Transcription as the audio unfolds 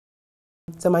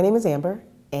So my name is Amber,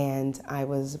 and I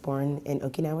was born in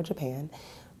Okinawa, Japan,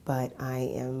 but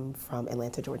I am from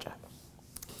Atlanta, Georgia.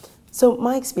 So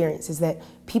my experience is that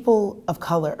people of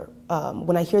color,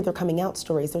 when I hear their coming out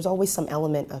stories, there's always some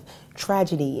element of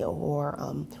tragedy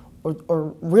or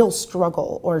real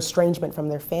struggle or estrangement from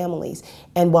their families.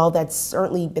 And while that's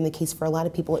certainly been the case for a lot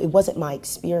of people, it wasn't my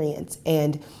experience.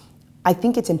 And I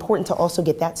think it's important to also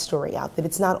get that story out, that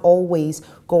it's not always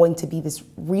going to be this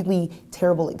really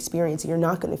terrible experience. You're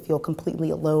not going to feel completely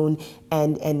alone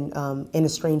and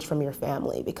estranged from your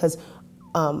family, because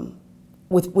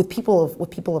with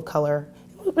people of color,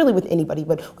 really with anybody,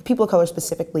 but with people of color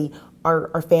specifically,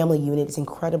 our family unit is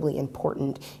incredibly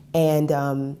important, and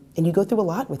you go through a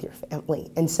lot with your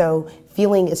family, and so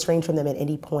feeling estranged from them at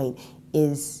any point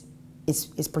is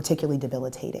particularly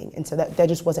debilitating, and so that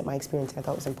just wasn't my experience, and I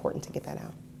thought it was important to get that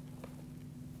out.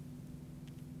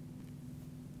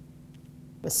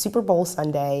 It was Super Bowl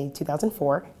Sunday,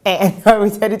 2004, and I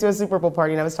was headed to a Super Bowl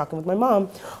party, and I was talking with my mom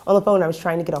on the phone. I was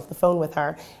trying to get off the phone with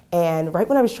her, and right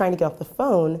when I was trying to get off the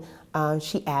phone,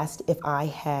 she asked if I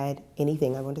had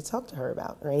anything I wanted to talk to her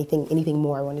about, or anything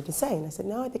more I wanted to say, and I said,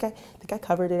 no, I think I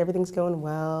covered it. Everything's going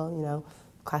well, you know,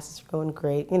 classes are going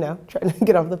great, you know, trying to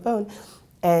get off the phone.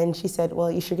 And she said,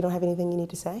 well, you sure you don't have anything you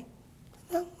need to say?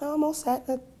 No, I'm all set.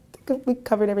 I think we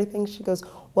covered everything. She goes,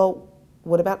 well,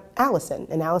 what about Allison?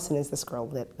 And Allison is this girl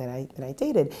that I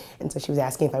dated. And so she was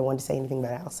asking if I wanted to say anything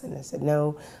about Allison. And I said,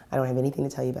 no, I don't have anything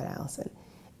to tell you about Allison.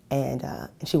 And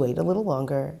she waited a little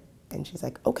longer, and she's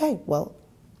like, okay, well,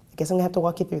 I guess I'm gonna have to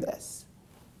walk you through this.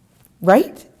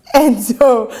 Right? And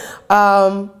so,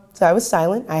 so I was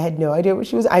silent. I had no idea what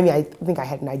she was, I mean, I think I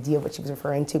had an idea what she was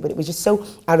referring to, but it was just so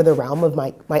out of the realm of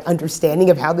my understanding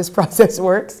of how this process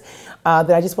works that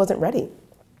I just wasn't ready.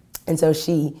 And so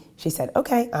she said,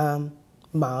 okay,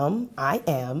 Mom, I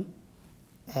am,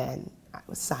 and I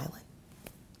was silent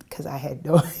because I had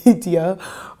no idea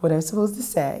what I was supposed to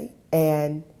say.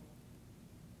 And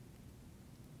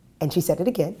she said it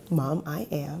again, Mom, I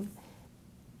am,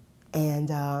 and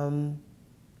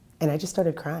I just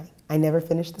started crying. I never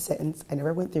finished the sentence. I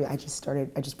never went through it. I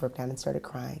just broke down and started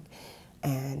crying.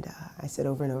 And I said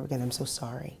over and over again, I'm so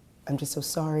sorry. I'm just so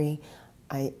sorry.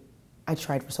 I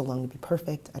tried for so long to be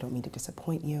perfect. I don't mean to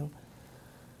disappoint you.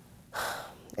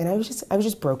 And I was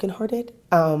just brokenhearted.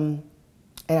 And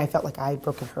I felt like I had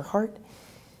broken her heart.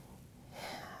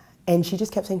 And she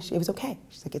just kept saying it was okay.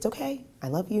 She's like, it's okay. I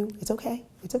love you. It's okay.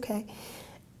 It's okay.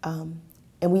 And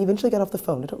we eventually got off the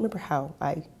phone. I don't remember how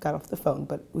I got off the phone,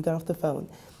 but we got off the phone.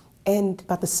 And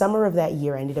about the summer of that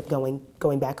year, I ended up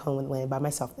going back home and landing by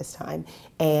myself this time.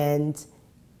 And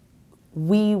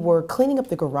we were cleaning up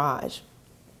the garage.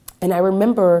 And I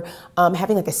remember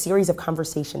having like a series of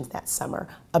conversations that summer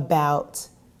about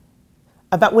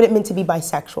what it meant to be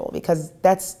bisexual, because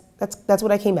that's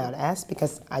what I came out as,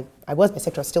 because I was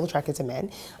bisexual. I was still attracted to men.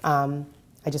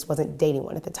 I just wasn't dating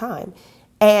one at the time.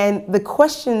 And the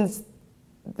questions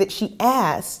that she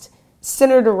asked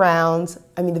centered around,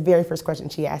 I mean, the very first question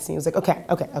she asked me was like, okay.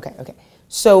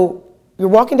 So you're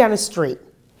walking down the street,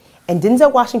 and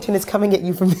Denzel Washington is coming at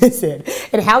you from this end,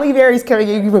 and Halle Berry's coming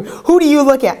at you from, who do you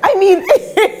look at? I mean,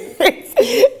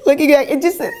 looking at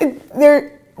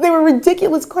it, they were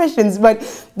ridiculous questions,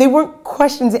 but they weren't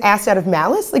questions asked out of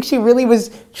malice. Like, she really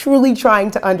was truly trying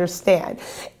to understand.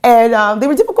 And they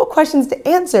were difficult questions to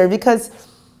answer, because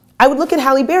I would look at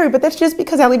Halle Berry, but that's just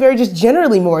because Halle Berry is just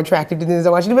generally more attractive to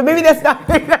Denzel Washington, but maybe that's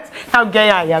how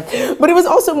gay I am. But it was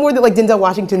also more that, like, Denzel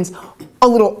Washington's a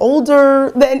little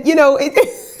older than, you know,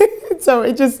 so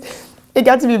it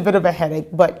got to be a bit of a headache,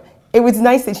 but it was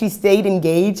nice that she stayed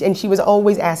engaged, and she was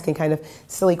always asking kind of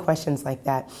silly questions like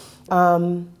that.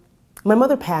 My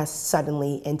mother passed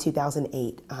suddenly in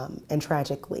 2008, and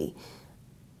tragically.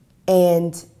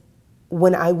 And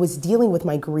when I was dealing with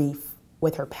my grief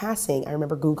with her passing, I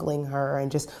remember Googling her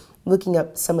and just looking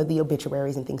up some of the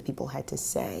obituaries and things people had to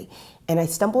say. And I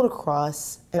stumbled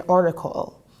across an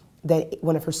article that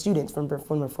one of her students, one of her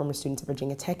former students at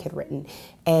Virginia Tech, had written.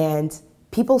 And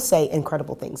people say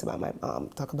incredible things about my mom,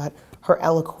 talk about her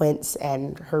eloquence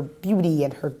and her beauty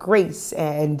and her grace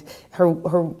and her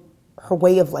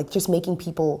way of, like, just making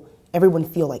everyone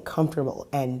feel like comfortable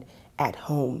and at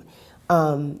home.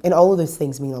 And all of those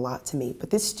things mean a lot to me. But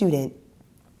this student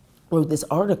wrote this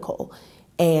article,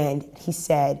 and he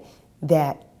said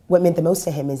that what meant the most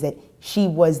to him is that she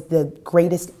was the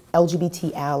greatest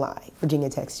LGBT ally Virginia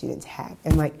Tech students had.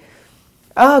 And, like,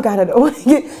 oh God, I don't want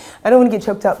to get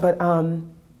choked up, but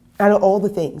out of all the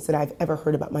things that I've ever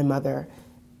heard about my mother,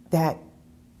 that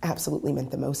absolutely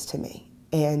meant the most to me.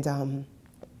 And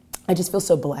I just feel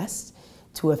so blessed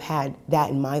to have had that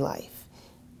in my life.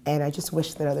 And I just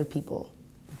wish that other people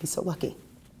be so lucky.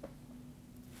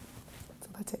 So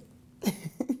that's it.